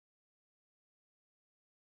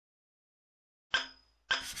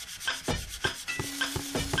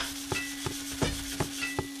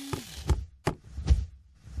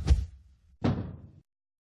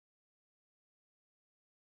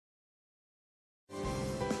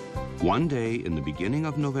One day in the beginning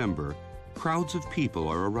of November, crowds of people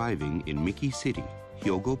are arriving in Miki City,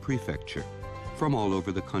 Hyogo Prefecture, from all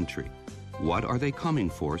over the country. What are they coming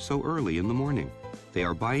for so early in the morning? They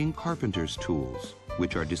are buying carpenter's tools,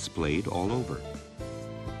 which are displayed all over.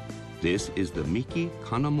 This is the Miki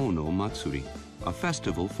Kanamono Matsuri, a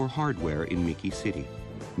festival for hardware in Miki City.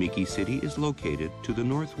 Miki City is located to the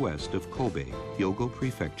northwest of Kobe, Hyogo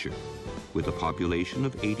Prefecture, with a population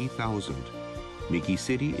of 80,000. Miki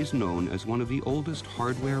City is known as one of the oldest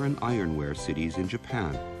hardware and ironware cities in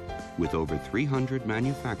Japan, with over 300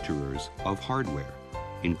 manufacturers of hardware,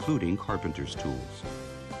 including carpenter's tools.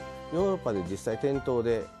 ヨーロッパで実際店頭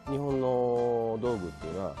で日本の道具ってい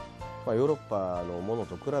うのは、ヨーロッパのもの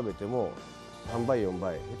と比べても3倍4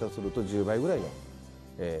倍下手すると10倍ぐらいの、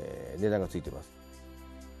値段がついています。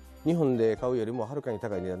日本で買うよりもはるかに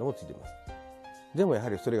高い値段もついています。でもやは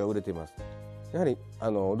りそれが売れています。やはり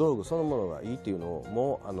道具そのものがいいっていうのを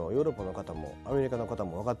もうヨーロッパの方もアメリカの方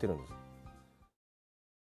も分かってるんです。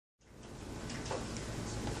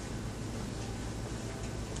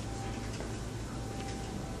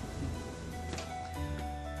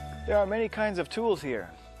There are many kinds of tools here,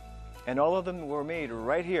 and all of them were made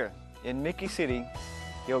right here in Miki City,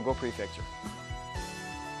 Hyogo Prefecture.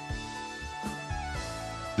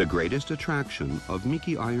 The greatest attraction of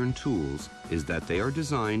Miki iron tools is that they are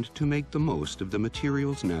designed to make the most of the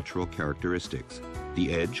material's natural characteristics.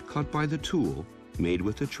 The edge cut by the tool, made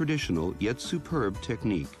with a traditional yet superb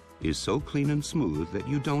technique, is so clean and smooth that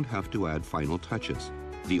you don't have to add final touches.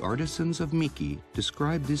 The artisans of Miki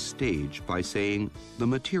describe this stage by saying the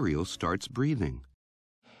material starts breathing.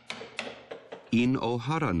 In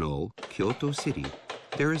Ohara no, Kyoto City,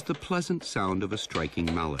 there is the pleasant sound of a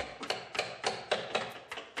striking mallet.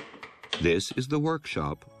 This is the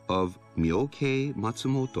workshop of Myokei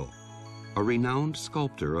Matsumoto, a renowned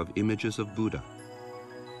sculptor of images of Buddha.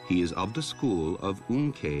 He is of the school of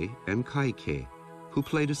Unkei and Kaikei, who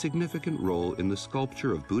played a significant role in the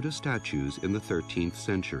sculpture of Buddha statues in the 13th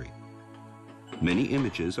century. Many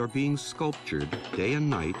images are being sculptured day and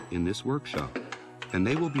night in this workshop, and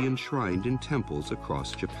they will be enshrined in temples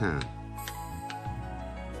across Japan.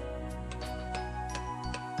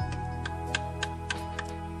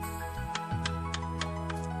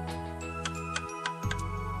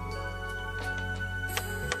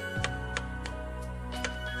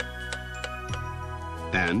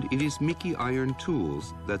 And it is Miki iron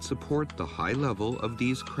tools that support the high level of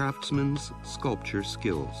these craftsmen's sculpture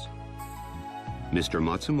skills. Mr.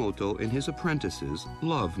 Matsumoto and his apprentices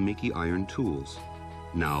love Miki iron tools.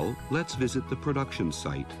 Now, let's visit the production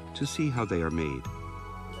site to see how they are made.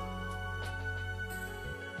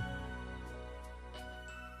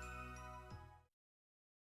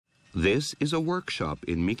 This is a workshop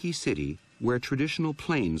in Miki City where traditional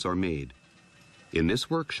planes are made. In this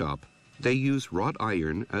workshop, they use wrought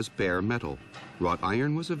iron as bare metal. Wrought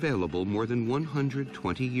iron was available more than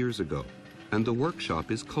 120 years ago, and the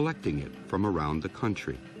workshop is collecting it from around the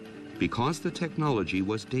country. Because the technology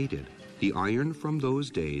was dated, the iron from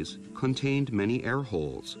those days contained many air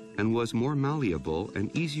holes and was more malleable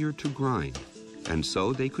and easier to grind, and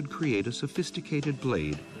so they could create a sophisticated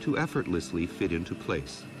blade to effortlessly fit into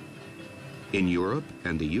place. In Europe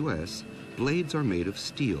and the US, blades are made of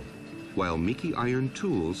steel, while Miki iron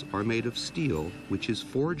tools are made of steel which is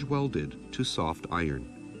forge welded to soft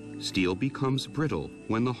iron. Steel becomes brittle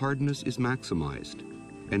when the hardness is maximized,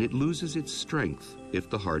 and it loses its strength if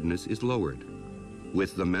the hardness is lowered.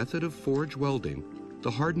 With the method of forge welding,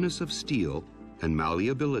 the hardness of steel and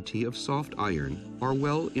malleability of soft iron are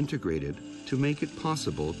well integrated to make it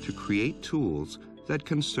possible to create tools that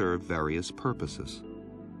can serve various purposes.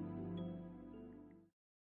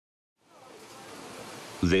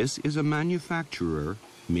 This is a manufacturer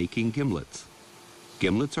making gimlets.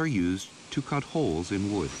 Gimlets are used to cut holes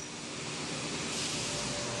in wood.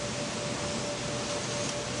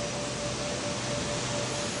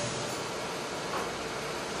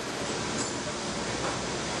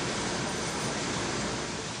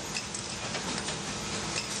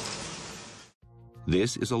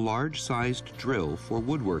 This is a large-sized drill for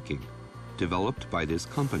woodworking, developed by this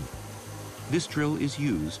company. This drill is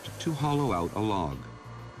used to hollow out a log.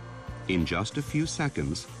 In just a few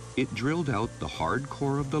seconds, it drilled out the hard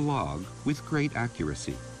core of the log with great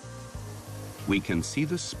accuracy. We can see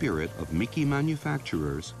the spirit of Miki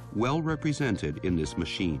manufacturers well represented in this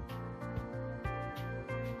machine.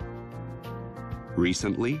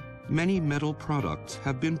 Recently, many metal products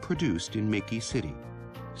have been produced in Miki City,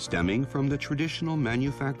 stemming from the traditional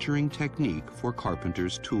manufacturing technique for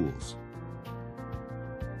carpenter's tools.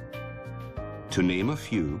 To name a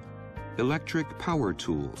few, electric power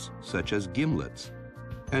tools such as gimlets,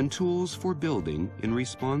 and tools for building in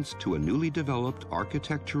response to a newly developed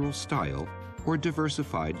architectural style or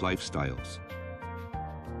diversified lifestyles.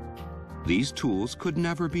 These tools could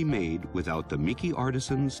never be made without the Miki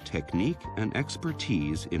artisans' technique and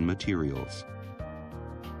expertise in materials.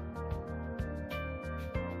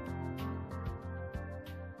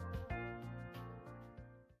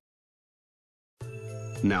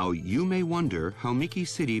 Now, you may wonder how Miki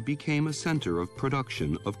City became a center of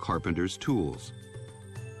production of carpenters' tools.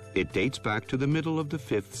 It dates back to the middle of the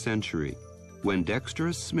 5th century, when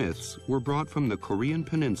dexterous smiths were brought from the Korean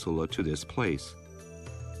peninsula to this place.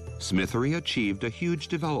 Smithery achieved a huge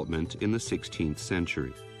development in the 16th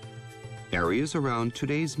century. Areas around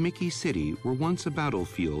today's Miki City were once a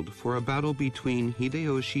battlefield for a battle between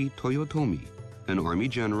Hideyoshi Toyotomi, an army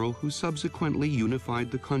general who subsequently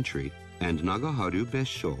unified the country, and Nagaharu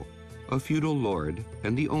Bessho, a feudal lord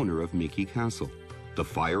and the owner of Miki Castle. The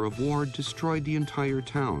fire of war destroyed the entire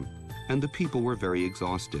town, and the people were very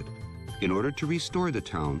exhausted. In order to restore the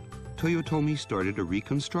town, Toyotomi started a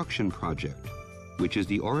reconstruction project, which is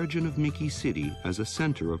the origin of Miki City as a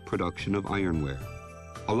center of production of ironware.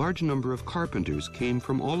 A large number of carpenters came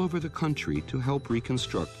from all over the country to help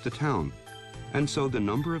reconstruct the town, and so the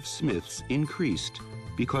number of smiths increased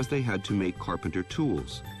because they had to make carpenter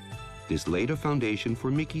tools. This laid a foundation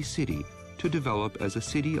for Miki City to develop as a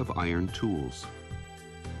city of iron tools.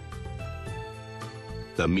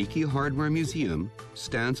 The Miki Hardware Museum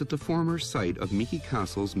stands at the former site of Miki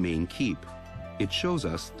Castle's main keep. It shows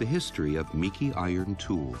us the history of Miki iron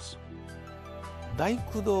tools. 大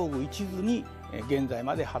工道具一途に現在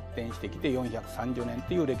まで発展してきて430年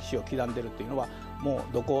という歴史を刻んでいるというのはも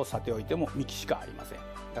うどこをさておいてもミキしかありません。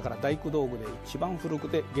だから大工道具で一番古く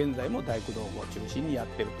て現在も大工道具を中心にやっ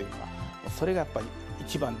ているというのはそれがやっぱり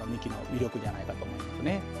一番のミキの魅力じゃないかと思います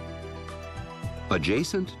ね。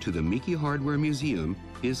Adjacent to the Miki Hardware Museum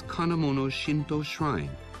is Kanamono Shinto Shrine,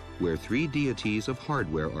 where 3 deities of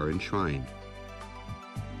hardware are enshrined.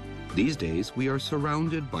 These days, we are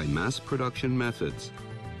surrounded by mass production methods.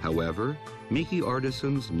 However, Miki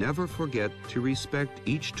artisans never forget to respect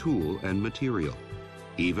each tool and material.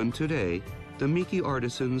 Even today, the Miki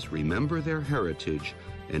artisans remember their heritage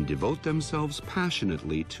and devote themselves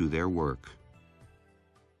passionately to their work.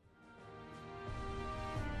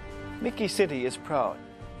 Miki City is proud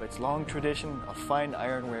of its long tradition of fine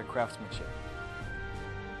ironware craftsmanship.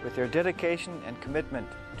 With their dedication and commitment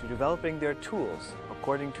to developing their tools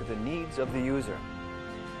according to the needs of the user,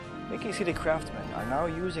 Miki City craftsmen are now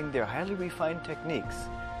using their highly refined techniques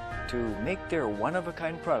to make their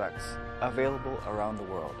one-of-a-kind products available around the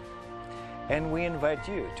world. And we invite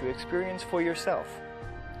you to experience for yourself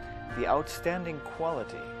the outstanding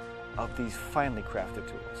quality of these finely crafted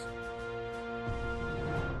tools.